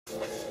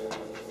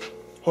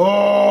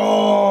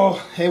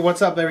Oh, hey,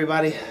 what's up,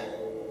 everybody?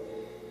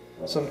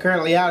 So I'm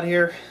currently out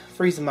here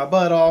freezing my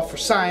butt off for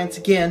science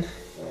again.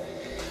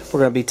 We're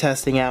going to be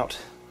testing out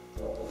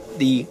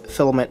the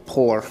filament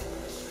puller.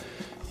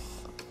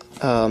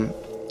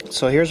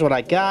 So here's what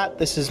I got.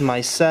 This is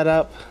my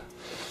setup.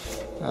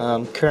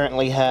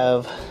 Currently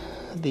have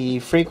the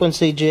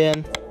frequency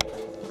gen,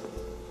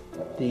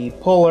 the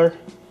puller.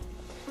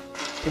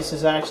 This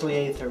is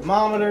actually a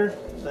thermometer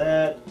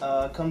that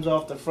comes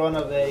off the front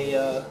of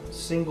a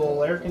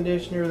single air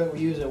conditioner that we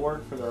use at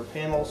work for our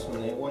panels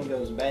when the one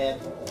goes bad.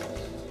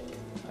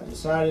 I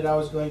decided I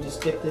was going to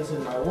stick this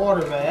in my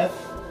water bath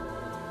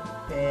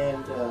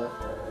and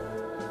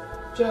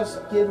just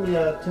give me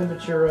a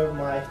temperature of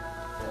my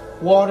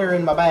water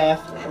in my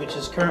bath, which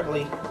is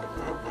currently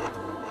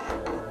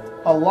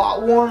a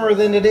lot warmer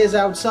than it is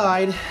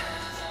outside.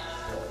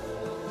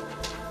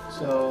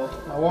 So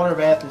my water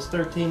bath is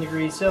 13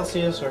 degrees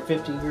Celsius or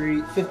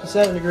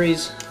 57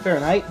 degrees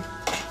Fahrenheit.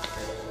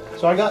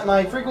 So I got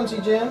my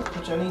frequency gen,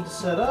 which I need to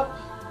set up.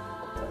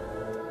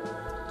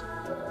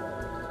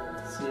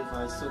 Let's see if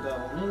I still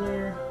got one in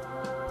there.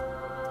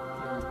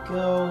 There we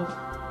go.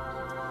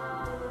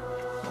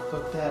 I'll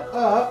hook that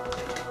up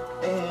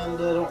and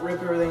don't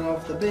rip everything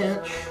off the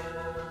bench.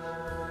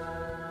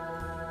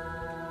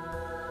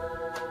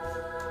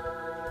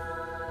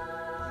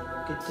 And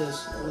we'll get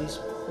this at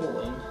least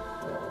pulling.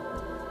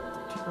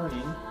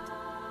 Turning.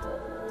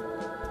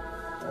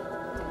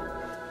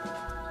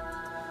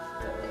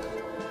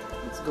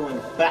 It's going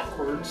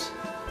backwards.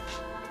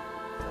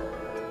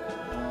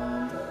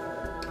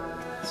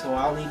 So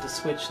I'll need to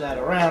switch that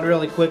around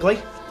really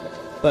quickly.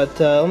 But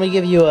let me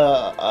give you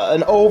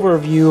an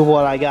overview of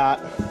what I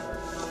got.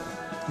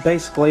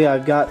 Basically,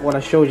 I've got what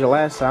I showed you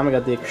last time. I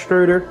got the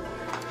extruder,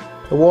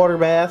 the water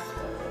bath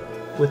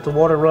with the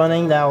water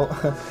running. Now,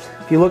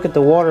 if you look at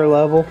the water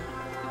level,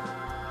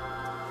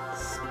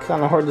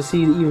 kind of hard to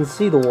even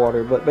see the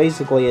water, but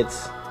basically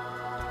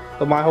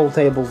but my whole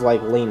table's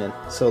like leaning,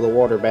 so the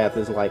water bath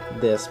is like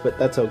this, but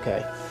that's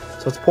okay.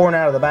 So it's pouring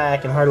out of the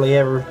back and hardly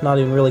ever, not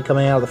even really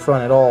coming out of the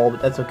front at all,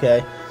 but that's okay.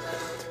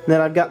 And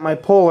then I've got my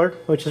puller,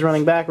 which is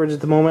running backwards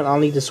at the moment. I'll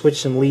need to switch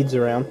some leads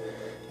around,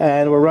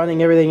 and we're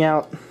running everything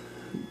out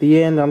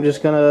the end. I'm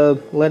just gonna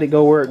let it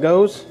go where it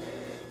goes.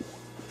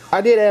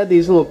 I did add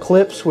these little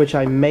clips, which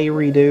I may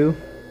redo,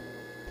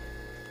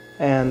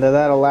 and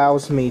that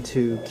allows me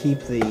to keep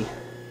the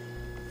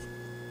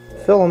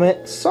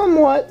filament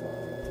somewhat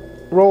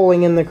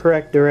rolling in the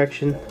correct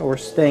direction or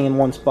staying in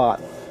one spot.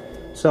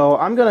 So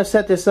I'm going to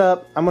set this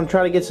up. I'm going to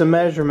try to get some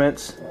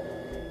measurements,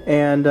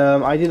 and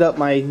I did up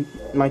my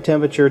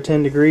temperature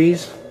 10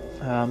 degrees.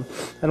 I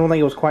don't think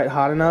it was quite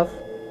hot enough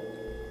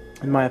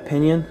in my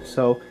opinion,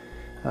 so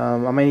I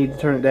may need to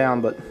turn it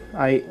down, but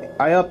I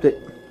upped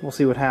it. We'll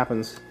see what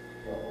happens.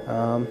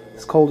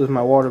 As cold as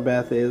my water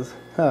bath is,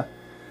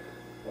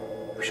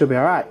 we should be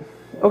alright.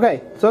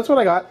 Okay, so that's what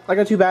I got. I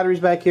got two batteries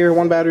back here.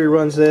 One battery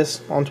runs this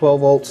on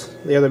 12 volts.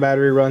 The other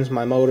battery runs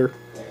my motor.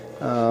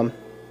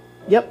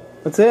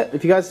 Yep, that's it.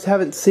 If you guys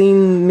haven't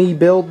seen me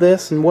build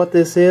this and what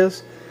this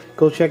is,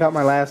 go check out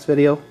my last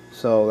video.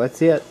 So that's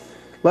it.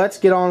 Let's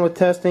get on with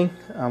testing.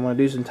 I'm going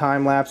to do some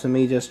time lapse of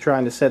me just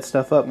trying to set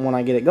stuff up, and when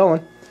I get it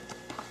going,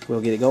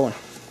 we'll get it going.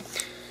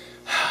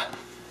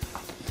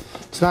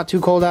 It's not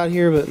too cold out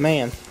here, but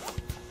man,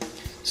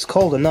 it's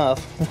cold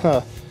enough.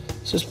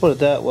 Let's just put it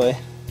that way.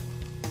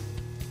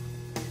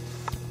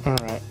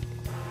 Alright.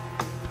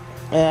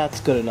 Yeah,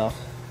 that's good enough.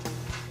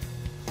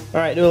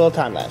 Alright, do a little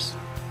time lapse.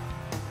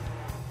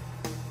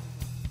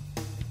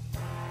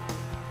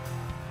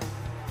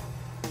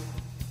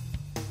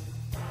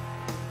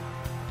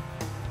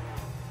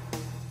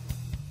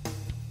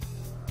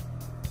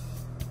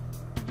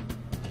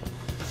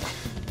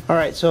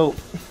 Alright, so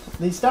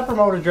the stepper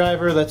motor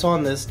driver that's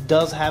on this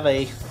does have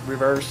a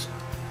reverse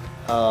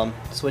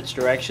switch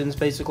directions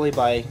basically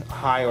by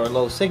high or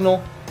low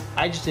signal.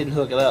 I just didn't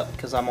hook it up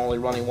because I'm only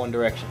running one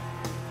direction.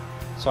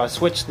 So I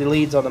switched the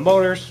leads on the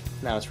motors.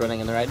 Now it's running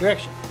in the right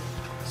direction.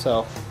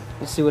 So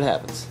let's see what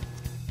happens.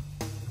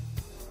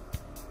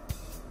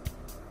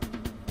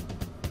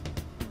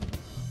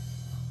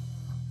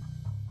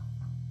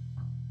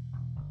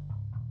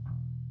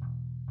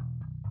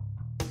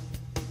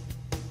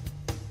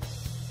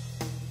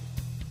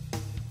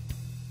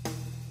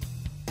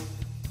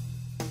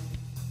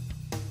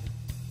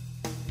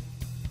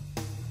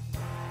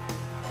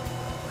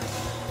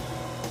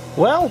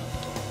 Well,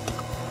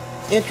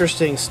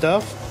 interesting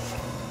stuff.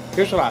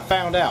 Here's what I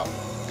found out.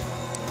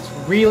 It's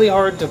really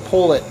hard to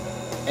pull it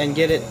and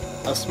get it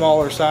a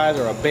smaller size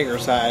or a bigger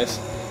size.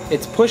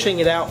 It's pushing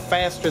it out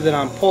faster than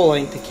I'm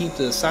pulling to keep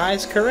the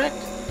size correct.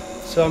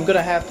 So I'm going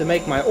to have to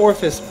make my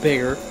orifice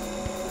bigger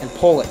and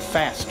pull it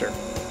faster.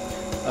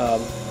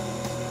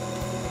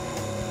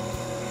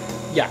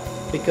 Yeah,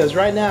 because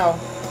right now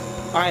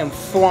I am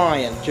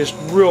flying just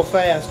real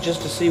fast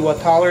just to see what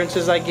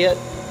tolerances I get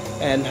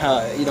and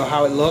how, you know,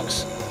 how it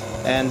looks.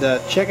 And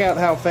check out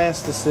how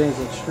fast this thing's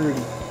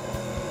extruding.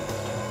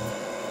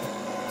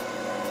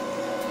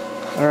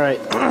 Alright,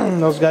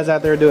 those guys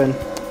out there doing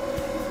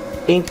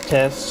ink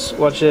tests.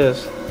 Watch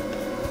this.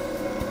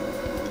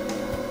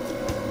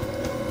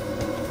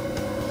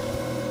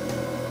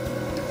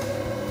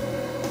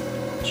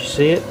 Did you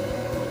see it?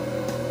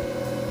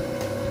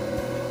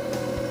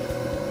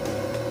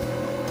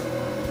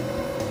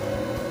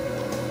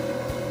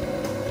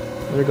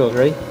 There it goes,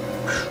 ready?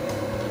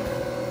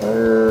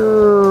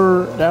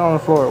 Down on the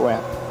floor it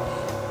went.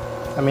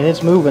 I mean,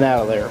 it's moving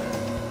out of there.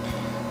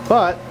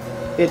 But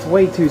it's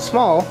way too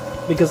small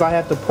because I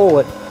have to pull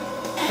it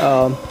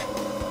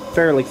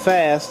fairly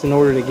fast in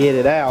order to get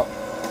it out.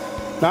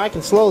 Now I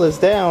can slow this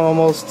down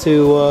almost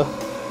to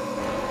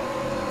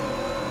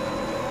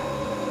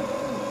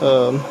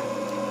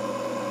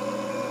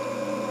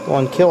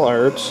 1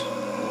 kilohertz.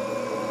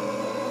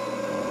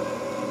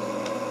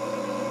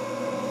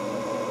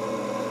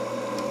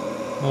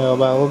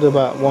 Well, we'll do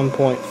about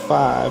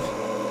 1.5,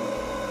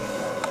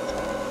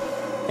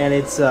 and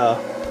it's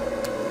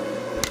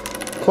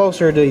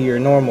closer to your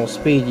normal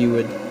speed, you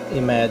would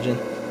imagine.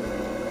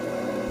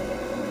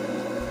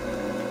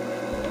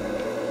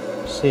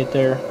 See it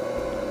there?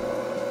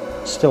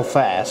 It's still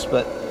fast,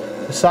 but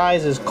the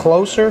size is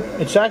closer.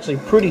 It's actually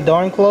pretty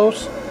darn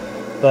close,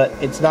 but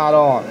it's not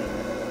on.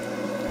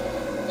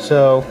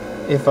 So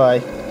if I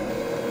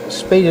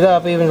speed it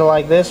up even to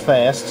like this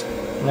fast,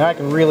 now I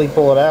can really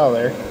pull it out of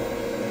there.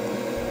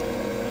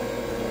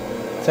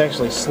 It's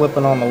actually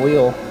slipping on the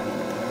wheel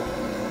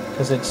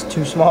because it's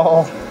too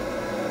small.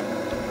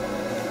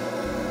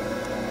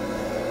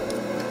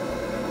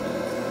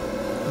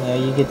 Yeah,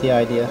 you get the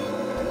idea.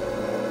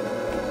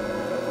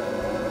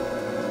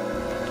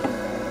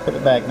 Put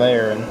it back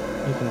there and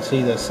you can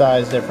see the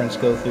size difference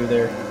go through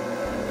there.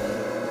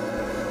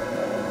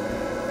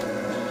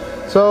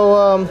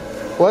 So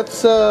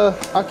let's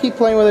I'll keep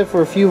playing with it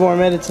for a few more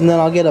minutes and then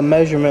I'll get a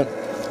measurement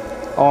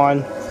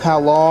on how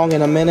long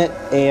in a minute,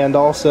 and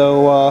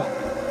also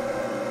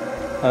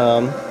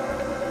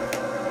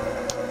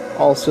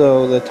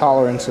the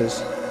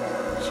tolerances.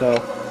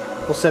 So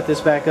we'll set this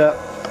back up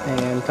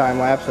and time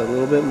lapse a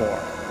little bit more.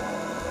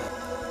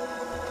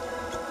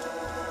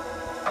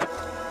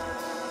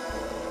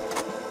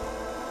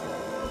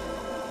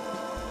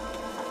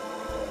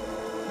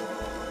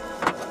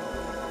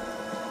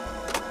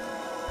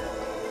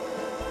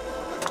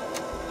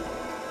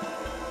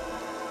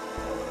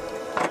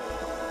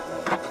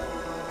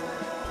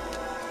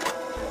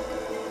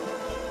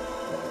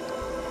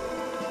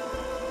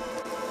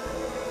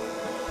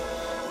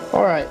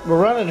 Alright, we're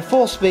running at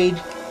full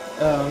speed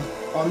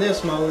on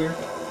this motor,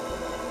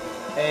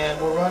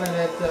 and we're running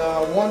at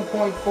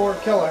 1.4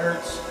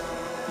 kilohertz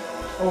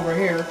over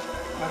here.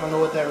 I don't know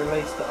what that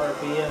relates to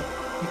RPM.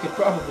 You could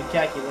probably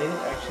calculate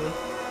it actually.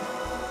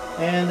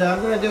 And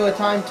I'm going to do a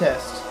time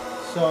test.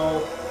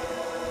 So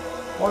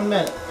 1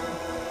 minute.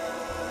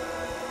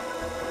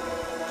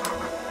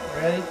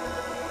 Ready?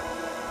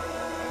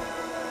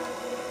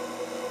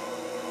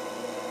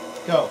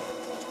 Go.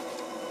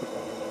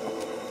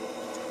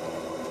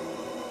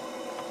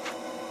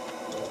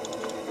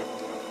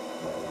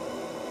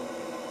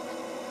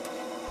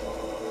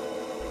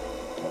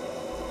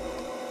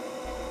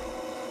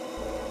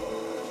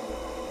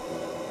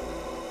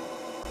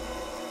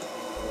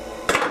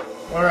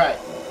 Alright,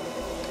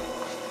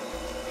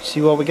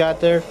 see what we got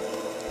there?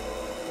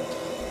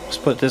 Let's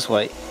put it this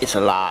way, it's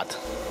a lot.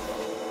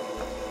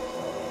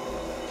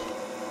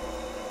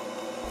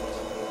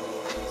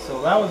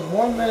 So that was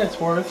 1 minute's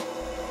worth,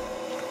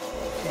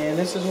 and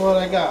this is what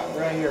I got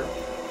right here.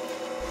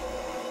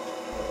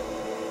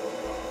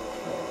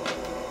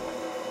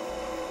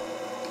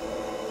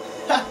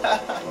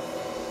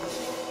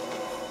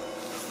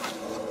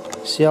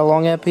 See how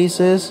long that piece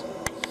is?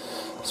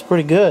 It's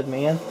pretty good,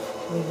 man.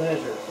 Let me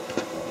measure.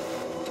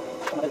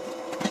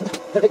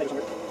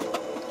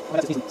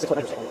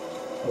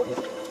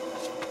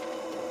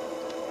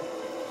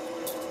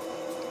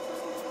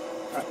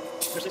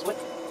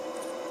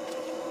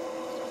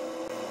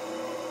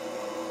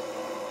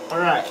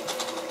 Alright.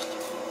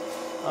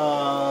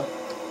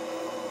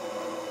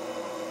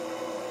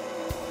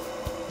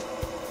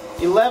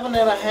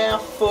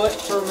 11.5 foot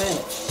per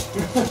minute.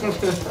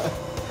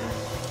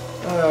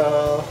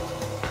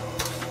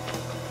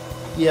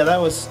 Yeah, that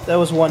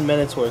was 1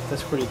 minute's worth.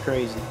 That's pretty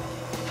crazy.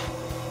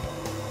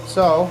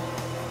 So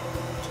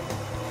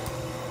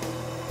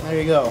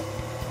there you go.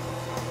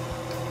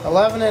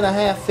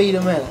 11.5 feet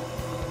a minute.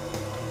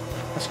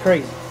 That's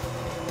crazy.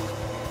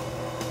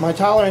 My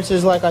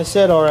tolerances, like I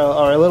said,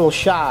 are a little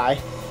shy.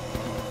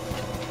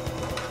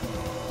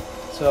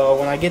 So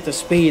when I get the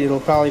speed, it'll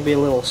probably be a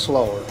little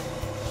slower.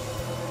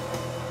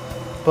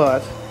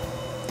 But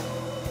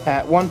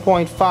at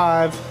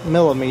 1.5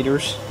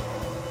 millimeters,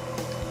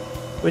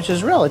 which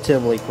is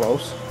relatively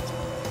close,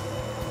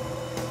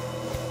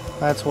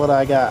 that's what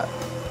I got.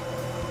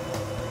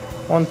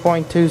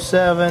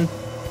 1.27,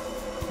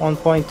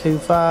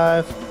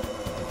 1.25,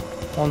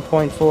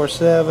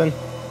 1.47.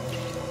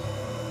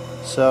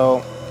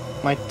 So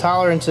my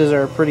tolerances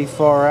are pretty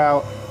far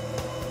out,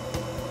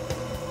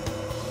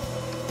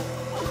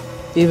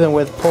 even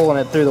with pulling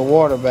it through the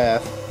water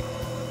bath.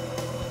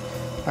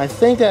 I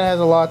think that has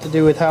a lot to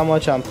do with how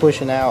much I'm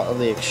pushing out of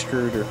the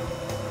extruder.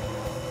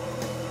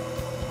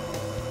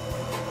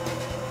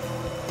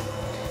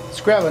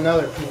 Let's grab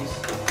another piece.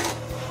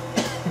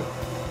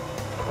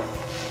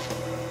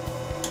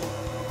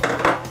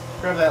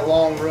 Grab that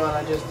long run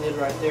I just did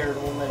right there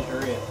and we'll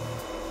measure it.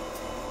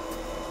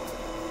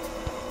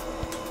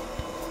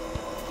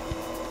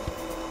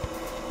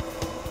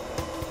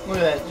 Look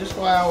at that, just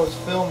while I was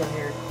filming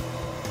here,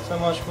 so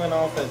much went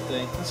off that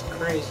thing. That's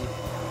crazy.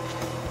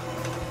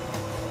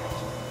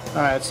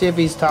 Alright, let's see if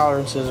these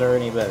tolerances are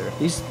any better.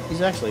 These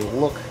actually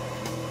look,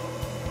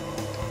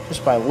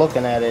 just by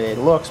looking at it, it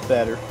looks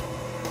better.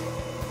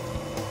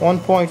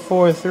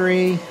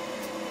 1.43,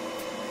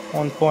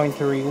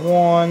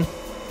 1.31,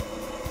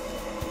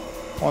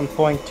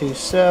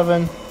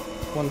 1.27,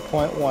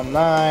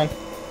 1.19,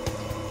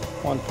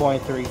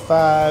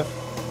 1.35,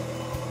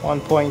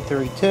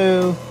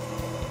 1.32,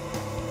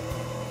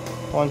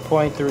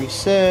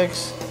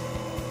 1.36,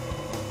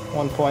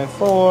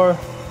 1.4,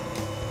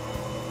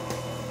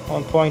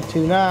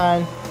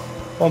 1.29,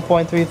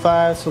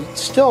 1.35, so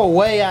it's still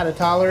way out of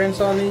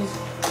tolerance on these.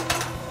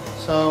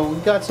 So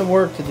we've got some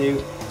work to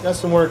do. Got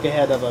some work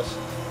ahead of us.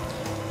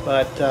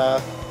 But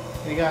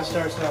we gotta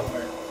start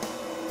somewhere.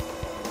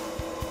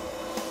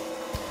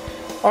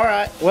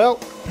 Alright, well,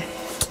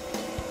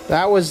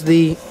 that was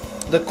the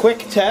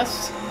quick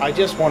test. I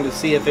just wanted to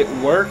see if it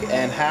would work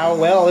and how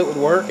well it would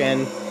work,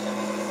 and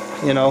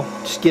you know,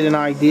 just get an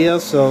idea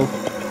so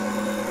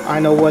I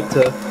know what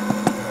to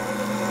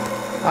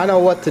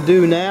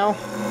do now.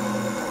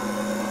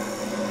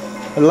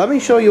 And let me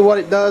show you what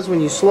it does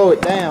when you slow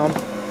it down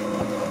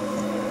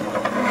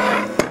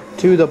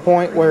to the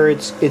point where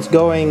it's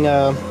going.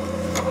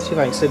 Let's see if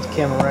I can set the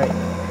camera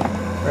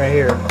right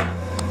here.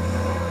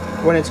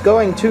 When it's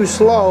going too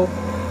slow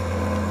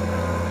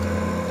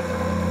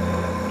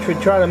to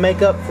try to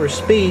make up for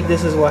speed,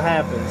 this is what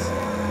happens.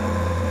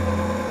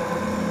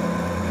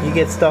 You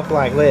get stuff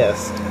like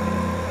this,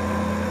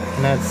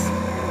 and that's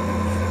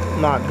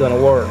not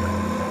gonna work.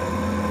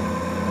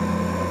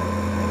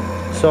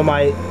 So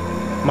my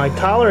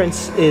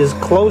tolerance is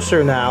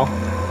closer now.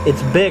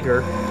 It's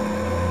bigger,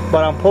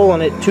 but I'm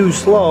pulling it too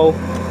slow,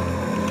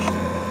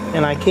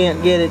 and I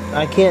can't get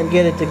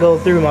it to go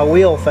through my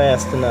wheel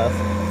fast enough.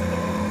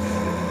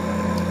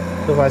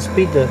 So if I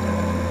speed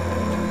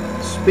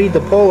the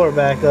puller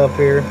back up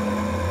here,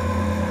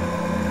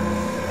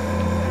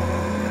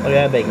 look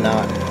at that big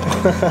knot.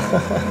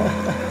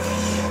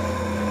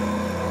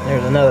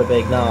 There's another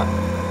big knot.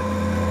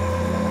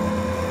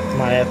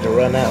 Might have to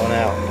run that one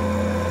out.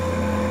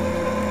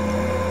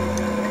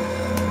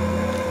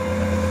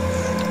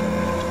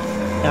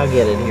 I'll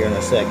get it here in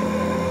a second.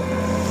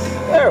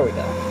 There we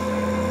go.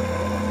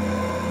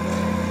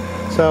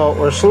 So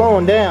we're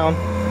slowing down.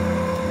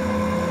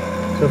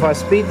 So if I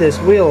speed this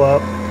wheel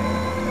up,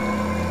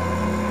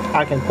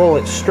 I can pull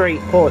it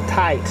straight, pull it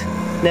tight.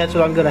 That's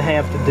what I'm going to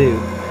have to do.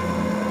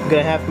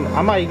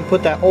 I might even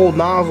put that old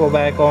nozzle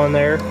back on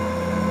there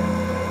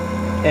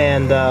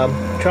and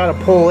try to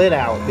pull it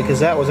out,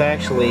 because that was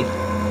actually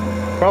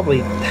that's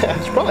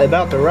probably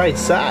about the right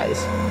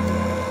size.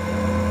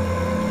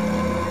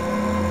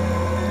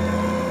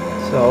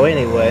 So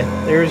anyway,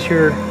 there's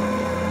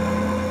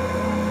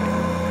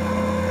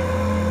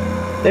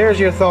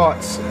your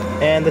thoughts.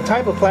 And the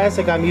type of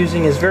plastic I'm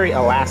using is very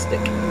elastic,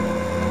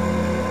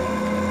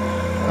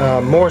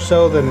 more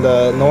so than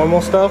the normal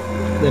stuff,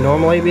 the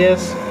normal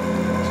ABS.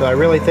 So I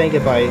really think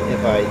if I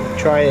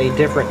try a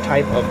different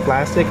type of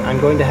plastic, I'm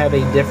going to have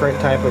a different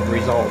type of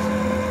result.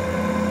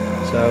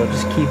 So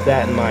just keep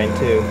that in mind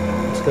too.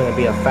 It's going to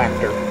be a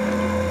factor.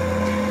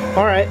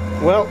 Alright,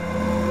 well,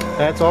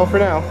 that's all for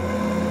now.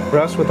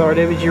 Russ with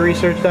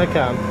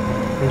rwgresearch.com.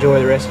 Enjoy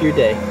the rest of your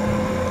day.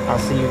 I'll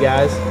see you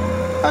guys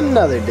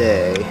another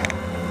day.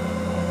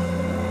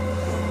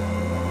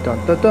 Dun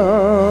dun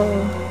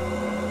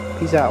dun.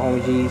 Peace out,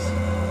 homie G's.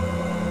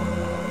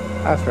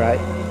 That's right,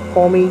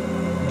 homie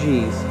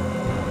G's.